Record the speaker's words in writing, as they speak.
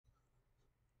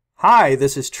Hi,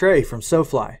 this is Trey from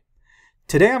SoFly.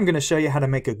 Today I'm going to show you how to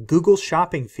make a Google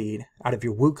shopping feed out of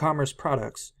your WooCommerce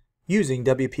products using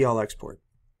WP Export.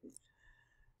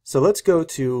 So let's go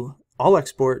to All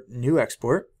Export, New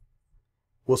Export.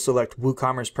 We'll select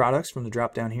WooCommerce products from the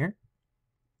drop down here.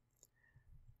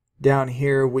 Down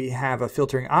here we have a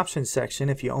filtering options section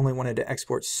if you only wanted to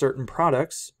export certain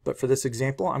products, but for this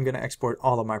example I'm going to export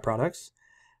all of my products.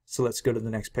 So let's go to the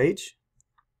next page.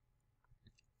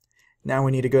 Now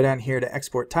we need to go down here to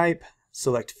export type,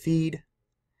 select feed,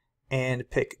 and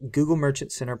pick Google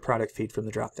Merchant Center product feed from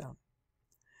the dropdown.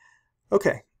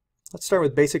 Okay, let's start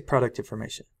with basic product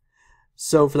information.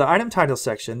 So for the item title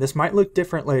section, this might look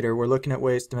different later. We're looking at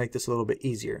ways to make this a little bit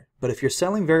easier. But if you're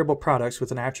selling variable products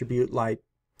with an attribute like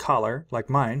collar, like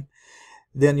mine,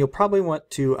 then you'll probably want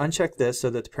to uncheck this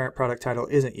so that the parent product title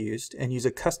isn't used and use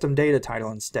a custom data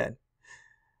title instead.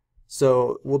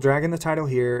 So we'll drag in the title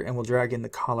here and we'll drag in the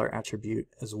collar attribute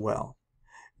as well.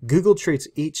 Google treats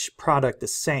each product the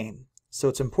same, so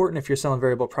it's important if you're selling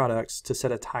variable products to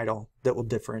set a title that will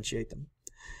differentiate them.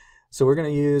 So we're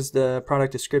going to use the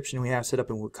product description we have set up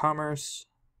in WooCommerce.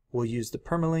 We'll use the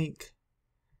permalink.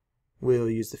 We'll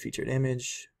use the featured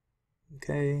image.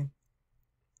 Okay.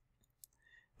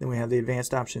 Then we have the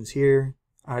advanced options here.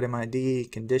 Item ID,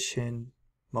 condition,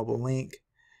 mobile link.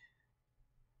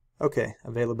 Okay,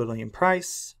 availability and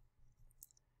price.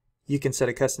 You can set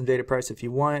a custom data price if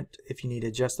you want. If you need to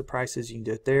adjust the prices, you can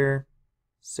do it there.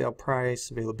 Sale price,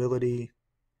 availability.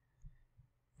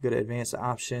 Go to advanced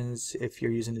options. If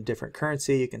you're using a different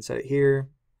currency, you can set it here.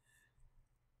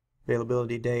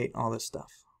 Availability date, all this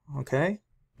stuff. Okay,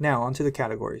 now onto the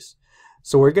categories.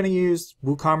 So we're going to use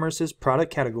WooCommerce's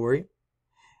product category,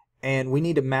 and we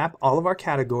need to map all of our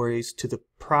categories to the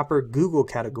proper Google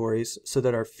categories so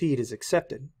that our feed is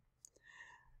accepted.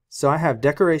 So I have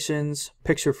decorations,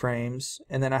 picture frames,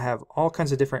 and then I have all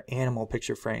kinds of different animal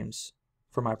picture frames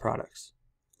for my products.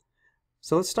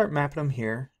 So let's start mapping them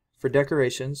here. For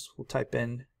decorations, we'll type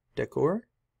in decor.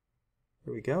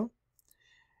 There we go.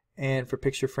 And for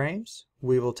picture frames,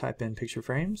 we will type in picture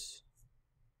frames.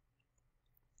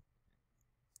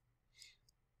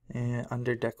 And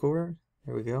under decor,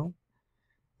 there we go.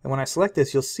 And when I select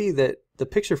this, you'll see that the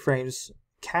picture frames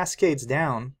cascades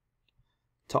down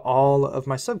to all of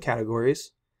my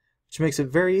subcategories, which makes it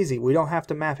very easy. We don't have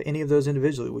to map any of those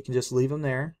individually. We can just leave them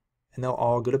there and they'll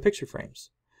all go to picture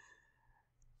frames.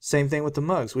 Same thing with the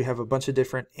mugs. We have a bunch of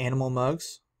different animal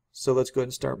mugs. So let's go ahead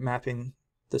and start mapping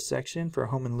this section. For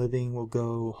home and living, we'll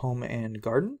go home and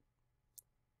garden.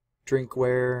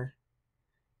 Drinkware,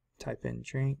 type in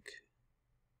drink.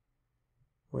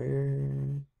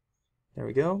 Where? There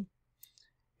we go.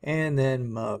 And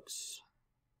then mugs.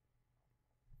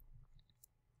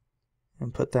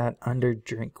 And put that under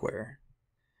drinkware.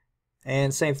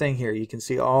 And same thing here. You can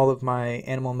see all of my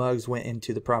animal mugs went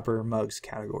into the proper mugs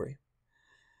category.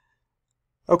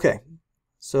 Okay,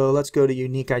 so let's go to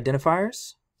unique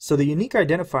identifiers. So the unique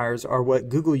identifiers are what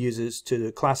Google uses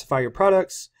to classify your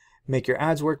products, make your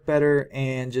ads work better,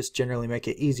 and just generally make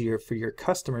it easier for your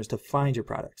customers to find your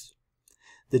products.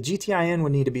 The GTIN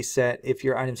would need to be set if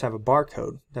your items have a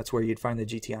barcode. That's where you'd find the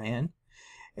GTIN.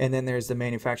 And then there's the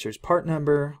manufacturer's part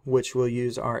number, which we'll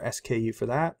use our SKU for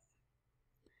that.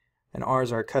 And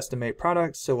ours are custom-made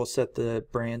products, so we'll set the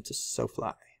brand to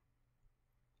SoFly.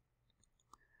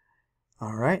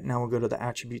 Alright, now we'll go to the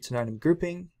attributes and item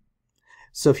grouping.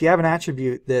 So if you have an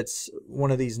attribute that's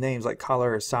one of these names like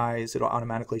color or size, it'll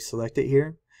automatically select it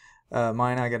here.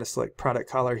 Mine, I got to select product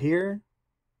color here.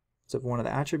 It's one of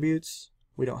the attributes.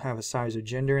 We don't have a size or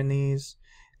gender in these.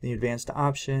 The advanced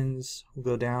options, we'll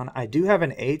go down. I do have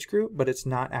an age group, but it's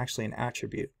not actually an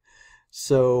attribute.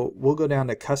 So we'll go down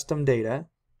to custom data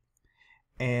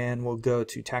and we'll go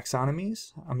to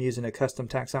taxonomies. I'm using a custom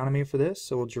taxonomy for this,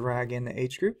 so we'll drag in the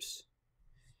age groups.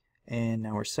 And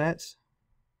now we're set.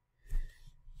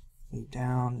 Move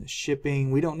down, shipping.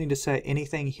 We don't need to set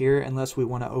anything here unless we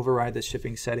want to override the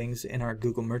shipping settings in our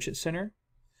Google Merchant Center.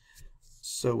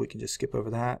 So we can just skip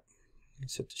over that. You can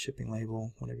set the shipping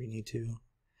label, whatever you need to.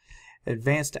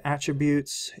 Advanced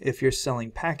attributes, if you're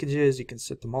selling packages, you can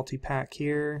set the multi-pack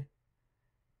here.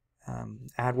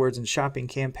 AdWords and shopping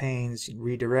campaigns,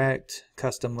 redirect,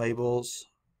 custom labels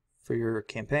for your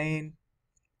campaign.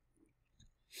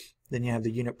 Then you have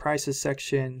the unit prices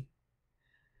section,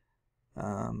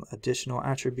 additional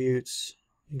attributes.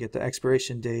 You get the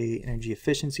expiration date, energy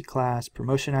efficiency class,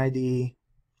 promotion ID.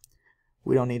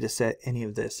 We don't need to set any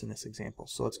of this in this example.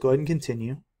 So let's go ahead and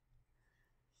continue.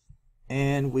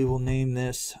 And we will name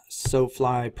this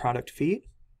SoFly product feed.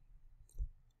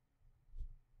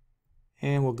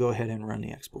 And we'll go ahead and run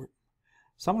the export.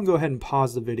 So I'm going to go ahead and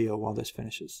pause the video while this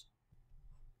finishes.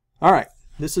 Alright,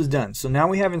 this is done. So now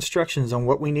we have instructions on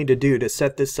what we need to do to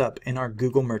set this up in our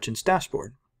Google Merchants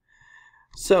dashboard.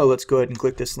 So let's go ahead and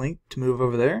click this link to move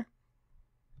over there.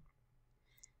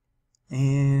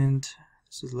 And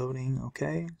this is loading.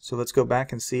 Okay, so let's go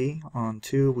back and see. On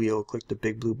 2, we'll click the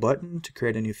big blue button to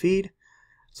create a new feed.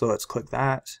 So let's click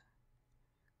that.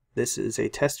 This is a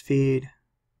test feed.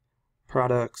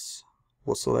 Products.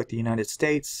 We'll select the United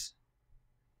States.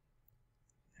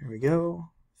 There we go.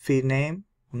 Feed name.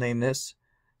 We'll name this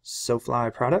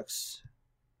SoFly Products.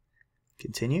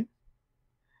 Continue.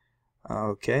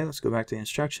 Okay, let's go back to the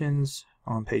instructions.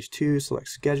 On page 2, select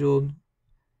scheduled.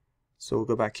 So we'll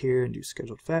go back here and do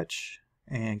scheduled fetch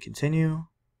and continue.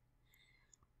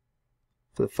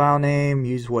 For the file name,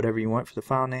 use whatever you want for the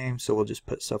file name. So we'll just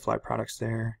put SoFly Products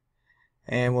there.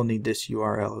 And we'll need this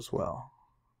URL as well.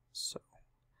 So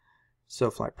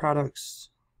SoFly Products.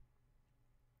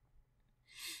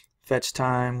 Fetch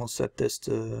time, we'll set this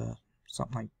to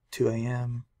something like 2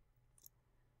 a.m.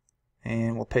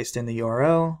 And we'll paste in the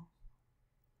URL.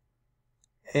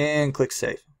 And click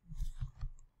Save.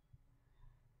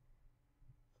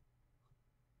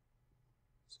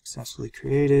 Successfully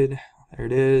created. There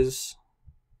it is.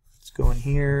 Let's go in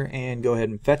here and go ahead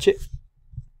and fetch it.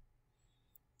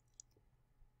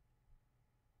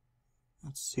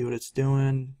 Let's see what it's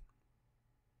doing.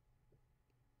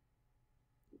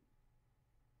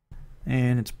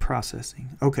 And it's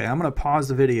processing. Okay, I'm going to pause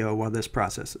the video while this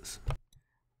processes.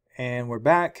 And we're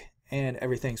back and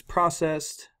everything's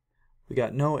processed. We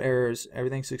got no errors,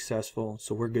 everything's successful,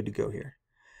 so we're good to go here.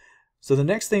 So the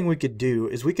next thing we could do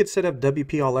is we could set up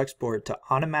WP All Export to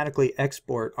automatically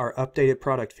export our updated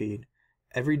product feed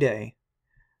every day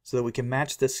so that we can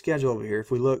match this schedule over here.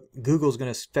 If we look, Google's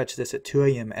going to fetch this at 2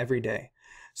 a.m. every day.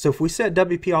 So if we set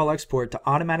WP All Export to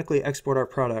automatically export our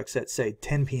products at, say,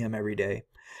 10 p.m. every day,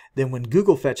 then when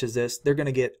Google fetches this, they're going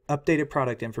to get updated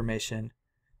product information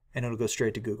and it'll go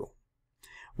straight to Google.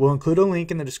 We'll include a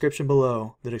link in the description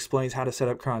below that explains how to set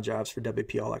up cron jobs for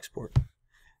WP All Export.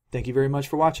 Thank you very much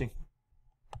for watching.